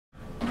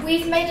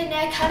We've made an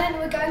air cannon and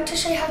we're going to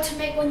show you how to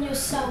make one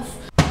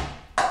yourself.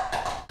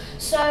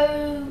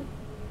 So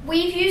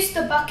we've used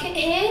the bucket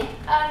here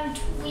and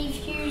we've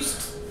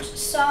used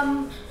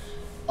some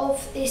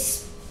of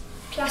this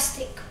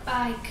plastic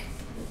bag.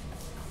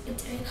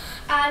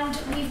 And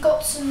we've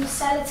got some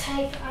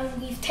sellotape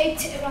and we've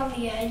taped it around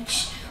the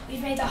edge.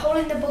 We've made a hole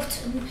in the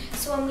bottom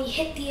so when we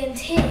hit the end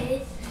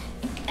here,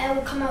 air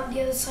will come out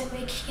the other side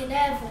making an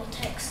air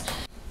vortex.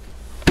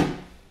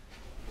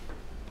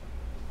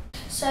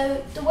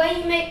 So the way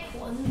you make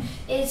one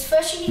is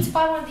first you need to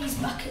buy one of these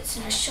buckets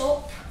in a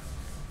shop.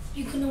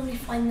 You can normally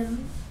find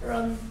them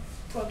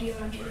probably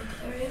around your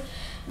local area.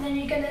 And then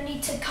you're going to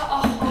need to cut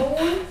a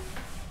hole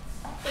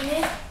in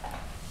it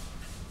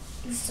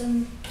with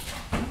some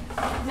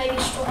maybe a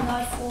strong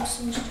knife or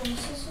some strong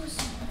scissors.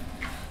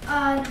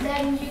 And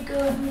then you're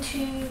going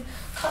to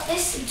cut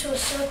this into a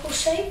circle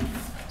shape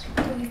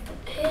that we've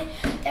put here.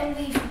 Then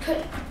we've put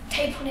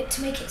tape on it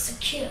to make it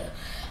secure.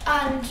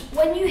 And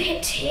when you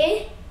hit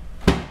here,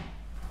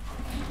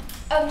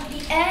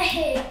 the air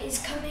here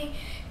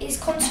is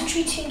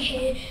concentrating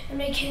here and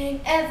making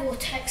an air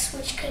vortex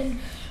which can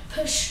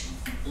push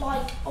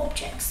light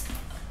objects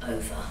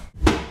over.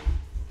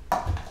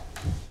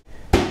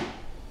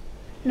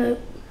 No.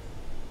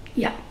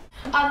 Yeah.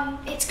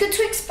 It's good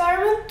to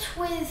experiment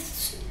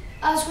with,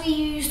 as we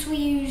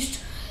used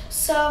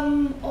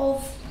some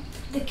of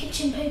the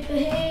kitchen paper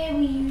here,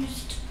 we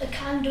used a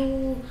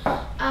candle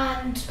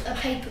and a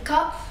paper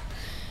cup.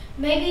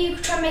 Maybe you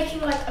could try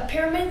making like a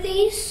pyramid of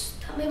these.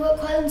 That may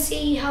work well, and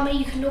see how many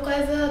you can knock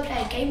over,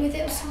 play a game with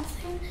it or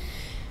something.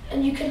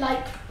 And you can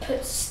like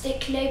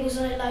stick labels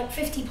on it, like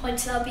 50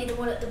 points, that'll be the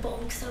one at the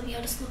bottom because that'll be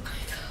hardest to knock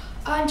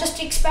over. And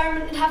just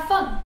experiment and have fun.